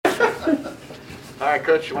All right,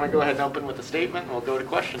 Coach, you want to go ahead and open with a statement, and we'll go to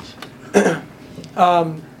questions.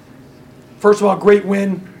 First of all, great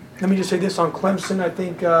win. Let me just say this on Clemson. I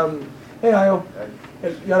think, hey, Io,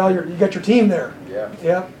 you got your team there. Yeah.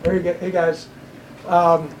 Yeah, there you go. Hey, guys.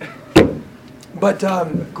 But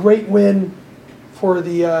great win for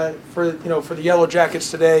the Yellow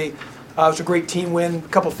Jackets today. It was a great team win. A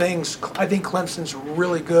couple things. I think Clemson's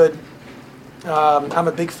really good. I'm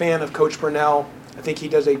a big fan of Coach Burnell. I think he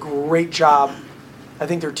does a great job. I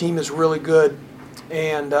think their team is really good,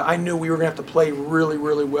 and I knew we were going to have to play really,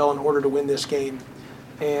 really well in order to win this game.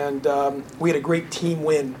 And we had a great team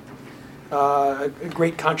win, a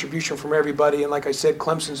great contribution from everybody. And like I said,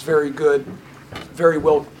 Clemson's very good, very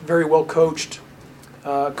well coached.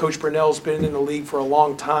 Coach Burnell's been in the league for a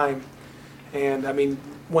long time, and I mean,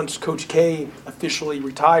 once Coach K officially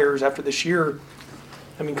retires after this year,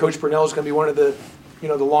 I mean, Coach Burnell is going to be one of the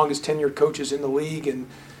longest tenured coaches in the league, and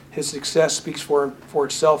his success speaks for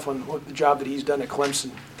itself on the job that he's done at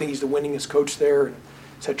Clemson. I think he's the winningest coach there, and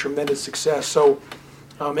he's had tremendous success. So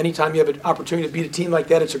anytime you have an opportunity to beat a team like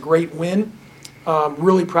that, it's a great win.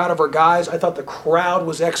 Really proud of our guys. I thought the crowd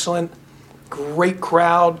was excellent. Great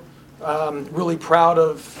crowd. Really proud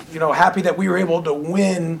of, happy that we were able to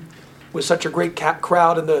win with such a great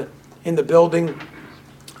crowd in the building.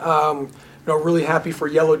 Really happy for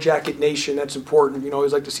Yellow Jacket Nation. That's important.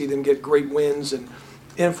 Always like to see them get great wins.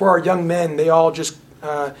 And for our young men, they all just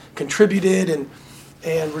contributed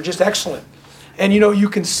and were just excellent. And you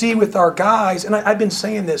can see with our guys, and I've been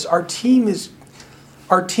saying this, our team is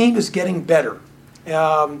getting better.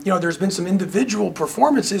 There's been some individual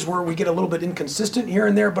performances where we get a little bit inconsistent here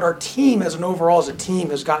and there, but our team as a team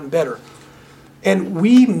has gotten better. And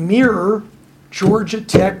we mirror Georgia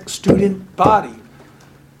Tech student body.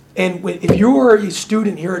 And if you are a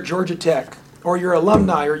student here at Georgia Tech, or you're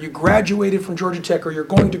alumni, or you graduated from Georgia Tech, or you're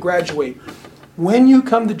going to graduate, when you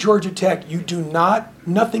come to Georgia Tech,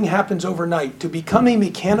 nothing happens overnight. To become a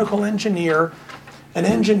mechanical engineer, an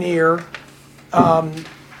engineer,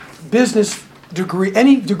 business degree,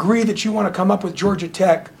 any degree that you want to come up with Georgia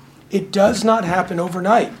Tech, it does not happen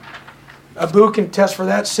overnight. Abu can test for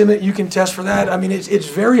that. Simit, you can test for that. I mean, it's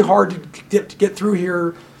very hard to get through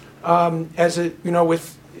here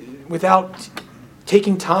without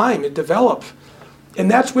taking time to develop. And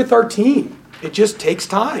that's with our team. It just takes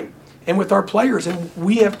time. And with our players. And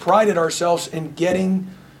we have prided ourselves in getting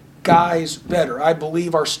guys better. I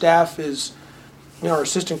believe our staff is, our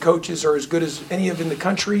assistant coaches are as good as any of in the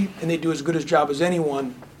country, and they do as good a job as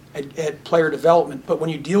anyone at player development. But when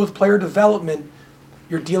you deal with player development,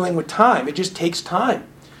 you're dealing with time. It just takes time.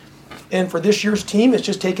 And for this year's team, it's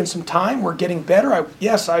just taken some time. We're getting better.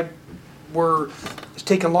 It's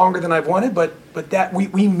taken longer than I've wanted, but that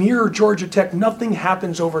we mirror Georgia Tech. Nothing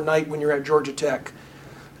happens overnight when you're at Georgia Tech.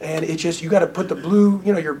 And it's just, you got to put the blue,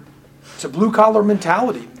 it's a blue collar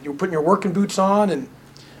mentality. You're putting your working boots on and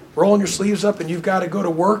rolling your sleeves up, and you've got to go to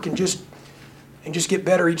work and just get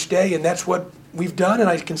better each day. And that's what we've done, and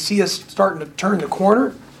I can see us starting to turn the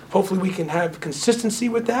corner. Hopefully we can have consistency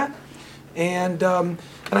with that. And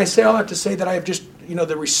I say all that to say that I have just,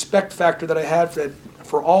 the respect factor that I have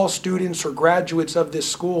for all students or graduates of this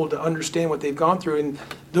school to understand what they've gone through. And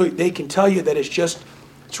they can tell you that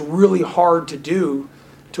it's really hard to do,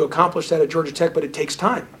 to accomplish that at Georgia Tech, but it takes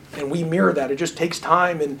time. And we mirror that. It just takes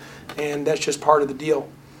time, and that's just part of the deal.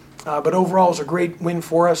 But overall, it was a great win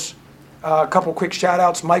for us. A couple quick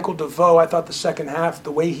shout-outs. Michael DeVoe, I thought the second half,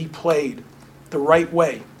 the way he played, the right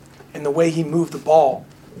way, and the way he moved the ball,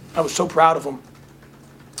 I was so proud of him.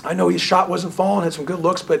 I know his shot wasn't falling, had some good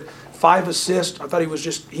looks, but 5 assists. I thought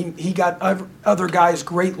he got other guys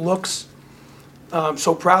great looks.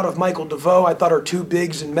 So proud of Michael DeVoe. I thought our two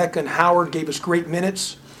bigs in Mecca and Howard gave us great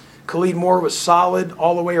minutes. Khalid Moore was solid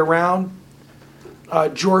all the way around.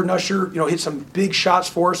 Jordan Usher, hit some big shots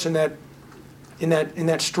for us in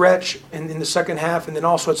that stretch and in the second half, and then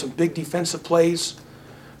also had some big defensive plays.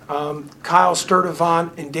 Kyle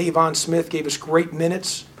Sturdivant and Davon Smith gave us great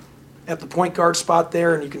minutes at the point guard spot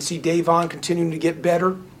there, and you can see Davon continuing to get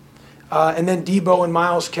better. And then Debo and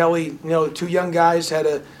Miles Kelly, the two young guys had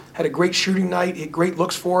a great shooting night, hit great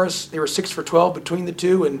looks for us. They were 6 for 12 between the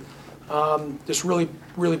two, and just really,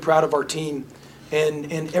 really proud of our team.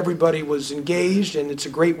 And everybody was engaged, and it's a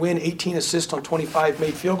great win. 18 assists on 25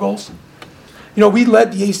 made field goals. We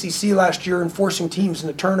led the ACC last year in forcing teams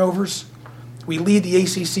into turnovers. We lead the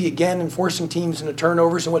ACC again in forcing teams into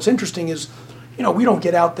turnovers. And what's interesting is, we don't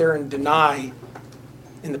get out there and deny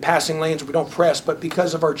in the passing lanes. We don't press, but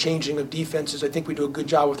because of our changing of defenses, I think we do a good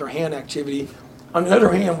job with our hand activity. On the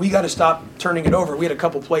other hand, we got to stop turning it over. We had a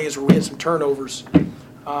couple plays where we had some turnovers.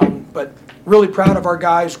 But really proud of our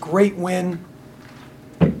guys. Great win.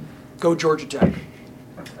 Go Georgia Tech.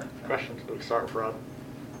 Questions? We'll start with Rob.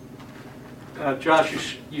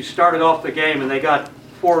 Josh, you started off the game and they got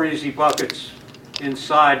 4 easy buckets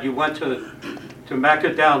inside. You went to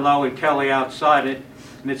Mecca down low and Kelly outside.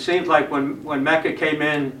 And it seems like when Mecca came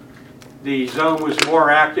in, the zone was more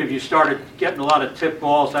active. You started getting a lot of tip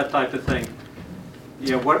balls, that type of thing.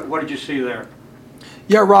 Yeah, what did you see there?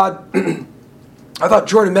 Yeah, Rod, I thought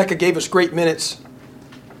Jordan Mecca gave us great minutes.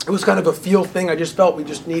 It was kind of a feel thing. I just felt we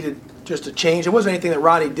just needed just a change. It wasn't anything that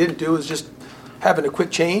Ronnie didn't do. It was just having a quick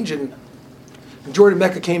change. And Jordan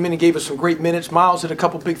Mecca came in and gave us some great minutes. Miles hit a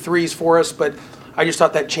couple big threes for us, but I just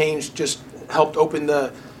thought that change just helped open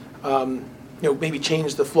the, maybe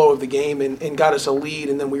change the flow of the game and got us a lead.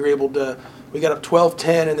 And then we were able to, we got up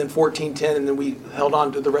 12-10 and then 14-10, and then we held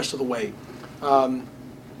on to the rest of the way. And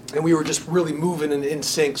we were just really moving and in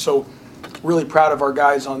sync. So really proud of our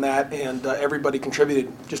guys on that, and everybody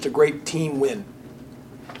contributed. Just a great team win.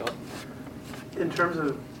 In terms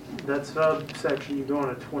of that subsection, you go on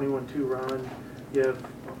a 21-2 run. You have,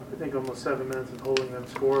 I think, almost 7 minutes of holding them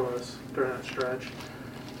scoreless during that stretch.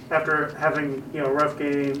 After having, rough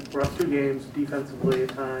 2 games defensively at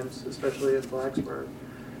times, especially at Blacksburg,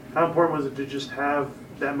 how important was it to just have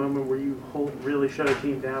that moment where you really shut a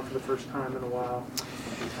team down for the first time in a while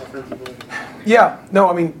offensively? Yeah, no,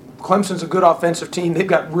 I mean, Clemson's a good offensive team. They've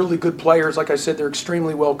got really good players. Like I said, they're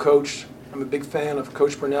extremely well coached. I'm a big fan of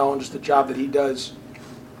Coach Pastner and just the job that he does.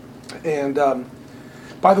 And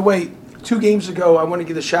by the way, 2 games ago, I want to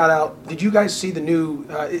give a shout out. Did you guys see the new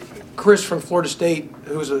Chris from Florida State,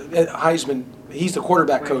 who's a Heisman? He's the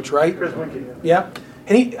quarterback coach, right? Chris Winkie, yeah.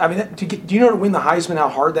 And do you know to win the Heisman how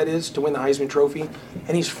hard that is to win the Heisman Trophy?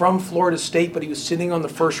 And he's from Florida State, but he was sitting on the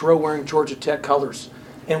first row wearing Georgia Tech colors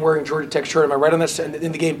and wearing Georgia Tech shirt. Am I right on that?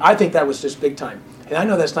 In the game, I think that was just big time. And I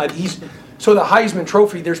know that's not easy. So the Heisman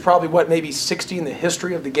Trophy, there's probably, maybe 60 in the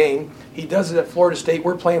history of the game. He does it at Florida State.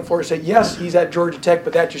 We're playing Florida State. Yes, he's at Georgia Tech,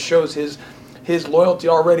 but that just shows his loyalty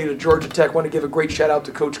already to Georgia Tech. I want to give a great shout out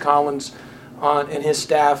to Coach Collins and his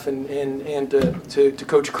staff and to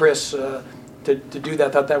Coach Chris to do that. I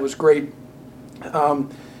thought that was great.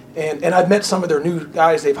 And I've met some of their new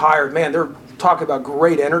guys they've hired. Man, they're talking about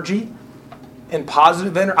great energy and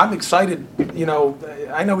positive energy. I'm excited.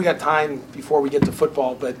 I know we got time before we get to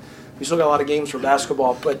football, but we still got a lot of games for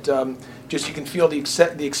basketball. But just you can feel the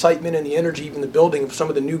excitement and the energy, even the building of some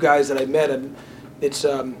of the new guys that I met. And it's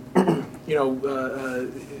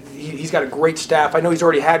he's got a great staff. I know he's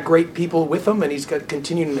already had great people with him, and he's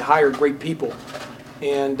continuing to hire great people.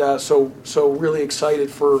 And so really excited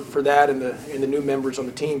for that and the new members on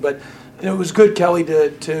the team. But it was good, Kelly,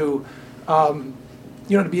 to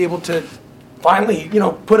be able to finally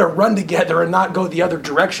put a run together and not go the other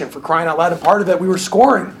direction, for crying out loud. And part of it, we were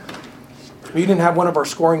scoring. We didn't have one of our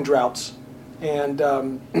scoring droughts, and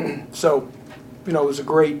so it was a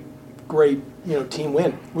great team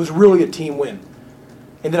win. It was really a team win.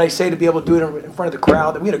 And did I say to be able to do it in front of the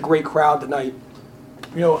crowd? That we had a great crowd tonight.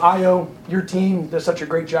 Io, your team does such a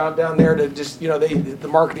great job down there to just, the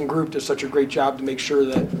marketing group does such a great job to make sure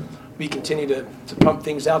that we continue to pump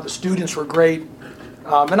things out. The students were great.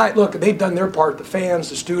 And they've done their part, the fans,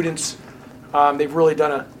 the students. They've really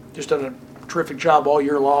done a terrific job all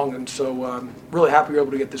year long. And so really happy we were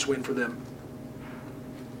able to get this win for them.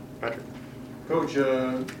 Patrick. Coach,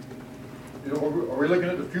 are we looking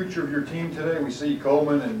at the future of your team today? We see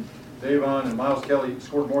Coleman and Davon and Miles Kelly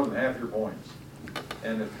scored more than half your points.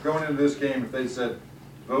 And if going into this game, if they said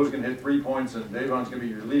Bo's going to hit 3 points and Davon's going to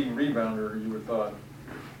be your leading rebounder, you would have thought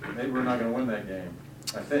maybe we're not going to win that game.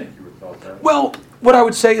 I think you would have thought that. Well, what I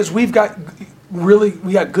would say is we got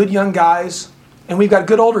good young guys and we've got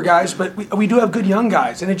good older guys, but we do have good young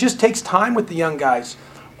guys, and it just takes time with the young guys.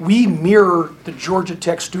 We mirror the Georgia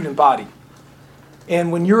Tech student body.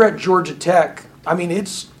 And when you're at Georgia Tech, I mean,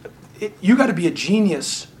 you got to be a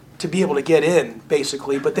genius to be able to get in,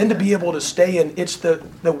 basically, but then to be able to stay in, it's the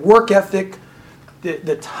work ethic,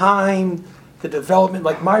 the time, the development,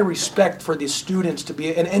 like my respect for these students to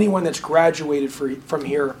be, and anyone that's graduated from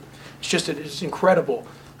here, it's incredible.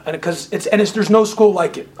 And there's no school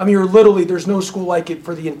like it. I mean, there's no school like it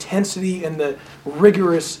for the intensity and the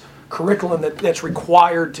rigorous curriculum that's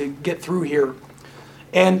required to get through here.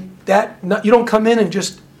 And you don't come in and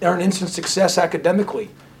just are an instant success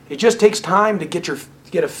academically. It just takes time to get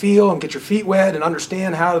a feel and get your feet wet and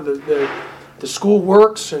understand how the school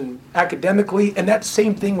works and academically. And that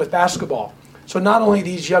same thing with basketball. So not only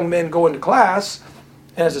these young men go into class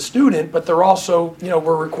as a student, but they're also,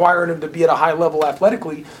 we're requiring them to be at a high level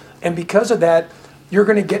athletically. And because of that, you're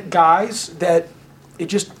going to get guys that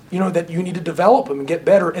that you need to develop them and get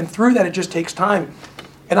better. And through that, it just takes time.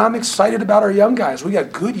 And I'm excited about our young guys. We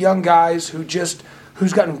got good young guys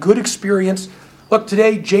who's gotten good experience. Look,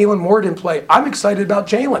 today Jalen Moore didn't play. I'm excited about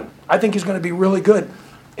Jalen. I think he's going to be really good.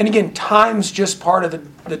 And again, time's just part of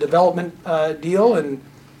the development deal, and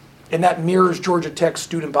that mirrors Georgia Tech's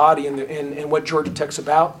student body and what Georgia Tech's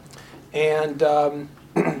about. And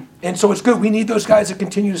and so it's good. We need those guys to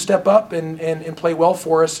continue to step up and play well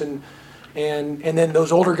for us, and then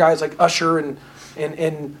those older guys like Usher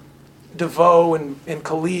and DeVoe and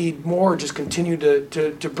Khalid Moore just continue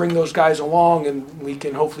to bring those guys along, and we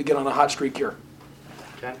can hopefully get on a hot streak here.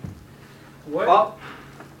 Okay. Well,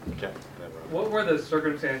 Okay. What were the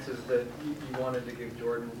circumstances that you wanted to give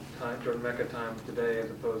Jordan Mecca time today, as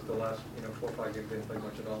opposed to the last 4 or 5 games they didn't play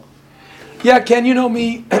much at all? Yeah, Ken, you know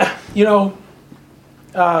me, yeah,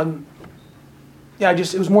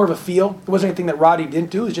 it was more of a feel. It wasn't anything that Roddy didn't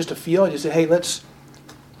do. It was just a feel. I just said, hey,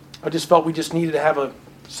 I just felt we just needed to have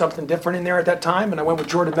something different in there at that time, and I went with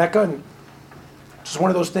Jordan Mecca, and it's just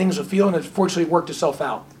one of those things, a feel, and it fortunately worked itself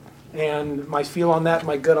out. And my feel on that,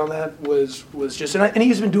 my gut on that was just, and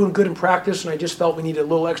he's been doing good in practice, and I just felt we needed a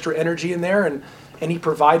little extra energy in there, and he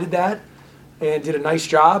provided that, and did a nice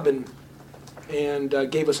job, and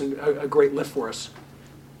gave us a great lift for us.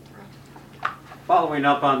 following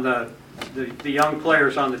up on the young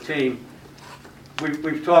players on the team,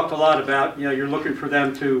 we've talked a lot about, you're looking for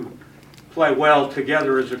them to play well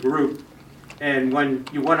together as a group. And when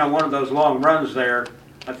you went on one of those long runs there,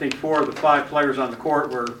 I think 4 of the 5 players on the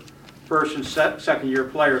court were first and second year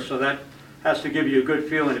players, so that has to give you a good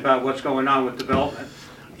feeling about what's going on with development.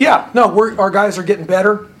 Yeah, no, our guys are getting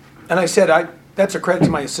better, and I said that's a credit to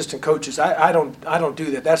my assistant coaches. I don't do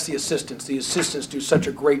that. That's the assistants. The assistants do such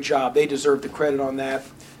a great job. They deserve the credit on that.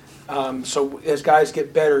 So as guys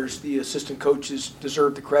get better, the assistant coaches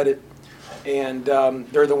deserve the credit, and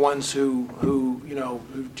they're the ones who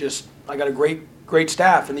just, I got a great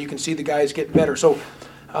staff, and you can see the guys getting better. So,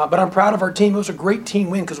 but I'm proud of our team. It was a great team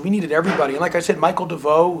win because we needed everybody. And like I said, Michael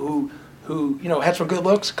DeVoe, who had some good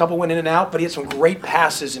looks, a couple went in and out, but he had some great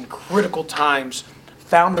passes in critical times,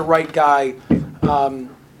 found the right guy.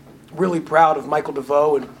 Really proud of Michael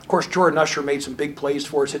DeVoe. And of course, Jordan Usher made some big plays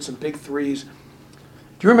for us, hit some big threes.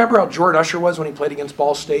 Do you remember how Jordan Usher was when he played against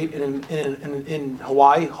Ball State in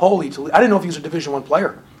Hawaii? Holy Toledo. I didn't know if he was a Division I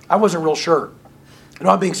player. I wasn't real sure.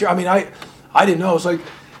 No, I'm being serious. I mean, I didn't know. It's like,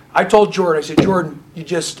 I told Jordan, I said, Jordan, you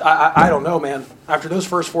just, I don't know, man, after those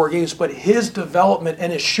first 4 games, but his development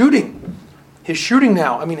and his shooting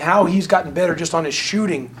now, I mean, how he's gotten better just on his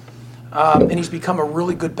shooting, and he's become a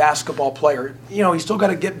really good basketball player. He's still got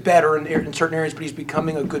to get better in certain areas, but he's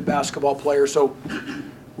becoming a good basketball player. So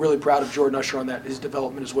really proud of Jordan Usher on that, his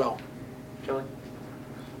development as well. Kelly?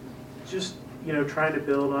 Just, trying to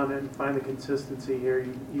build on it and find the consistency here.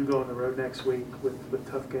 You go on the road next week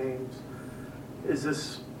with tough games. Is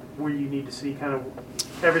this where you need to see kind of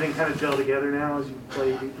everything kind of gel together now as you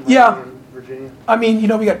play Yeah. in Virginia? I mean,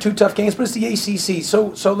 we got 2 tough games, but it's the ACC.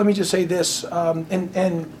 So let me just say this, Brad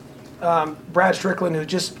Strickland, who's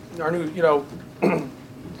just our new,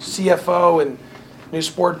 CFO and new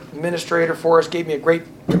sport administrator for us,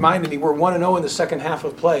 reminded me we're 1-0 in the second half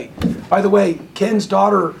of play. By the way, Ken's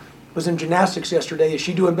daughter was in gymnastics yesterday. Is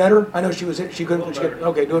she doing better? I know she couldn't.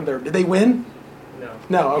 Okay, doing better. Did they win?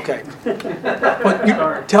 No, okay.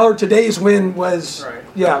 But tell her today's win was, Right.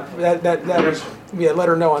 Yeah, that was, yeah, let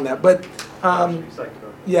her know on that. But,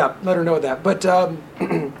 yeah, let her know that. But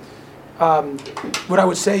what I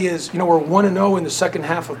would say is, we're 1-0 in the second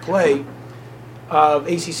half of play, of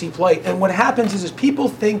ACC play. And what happens is people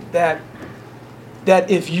think that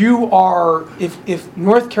if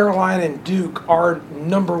North Carolina and Duke are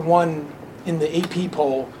number 1 in the AP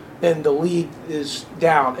poll, then the league is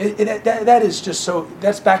down. That is just so,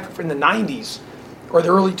 that's back in the 90s or the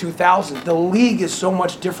early 2000s. The league is so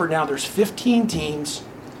much different now. There's 15 teams,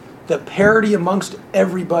 the parity amongst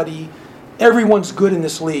everybody. Everyone's good in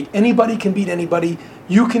this league. Anybody can beat anybody.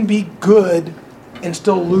 You can be good and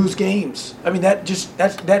still lose games. I mean, that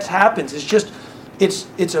happens. It's just,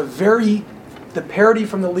 it's a very, the parity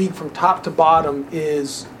from the league from top to bottom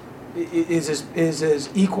is as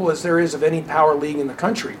equal as there is of any power league in the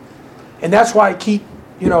country. And that's why I keep,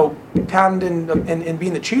 pounding and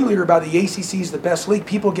being the cheerleader about the ACC is the best league.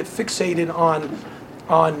 People get fixated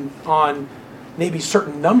on maybe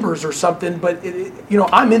certain numbers or something, but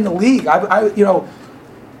I'm in the league.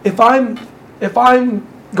 If I'm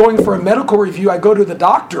going for a medical review, I go to the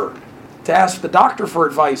doctor to ask the doctor for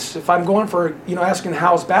advice. If I'm going for, asking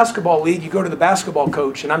how's basketball league, you go to the basketball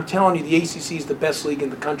coach. And I'm telling you, the ACC is the best league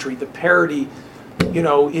in the country. The parity,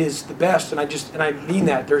 is the best. And I mean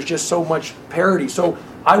that. There's just so much parity. So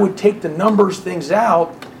I would take the numbers things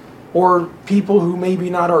out or people who maybe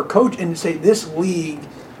not our coach, and say this league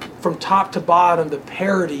from top to bottom, the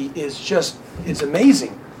parity is just, it's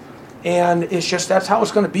amazing. And it's just, that's how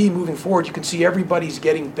it's going to be moving forward. You can see everybody's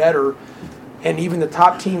getting better, and even the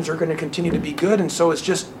top teams are going to continue to be good, and so it's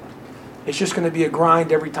just going to be a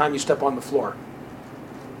grind every time you step on the floor.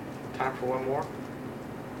 Time for one more?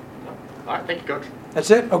 No? All right, thank you, Coach. That's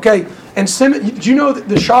it? Okay. And Simmons, do you know that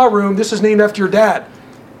the Shaw Room, this is named after your dad?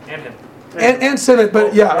 And him. And Simmons,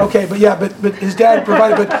 but yeah, okay, but his dad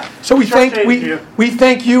provided, but, so we thank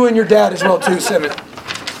you and your dad as well too, Simmons.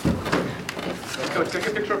 Coach, can I get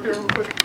a picture up here real quick?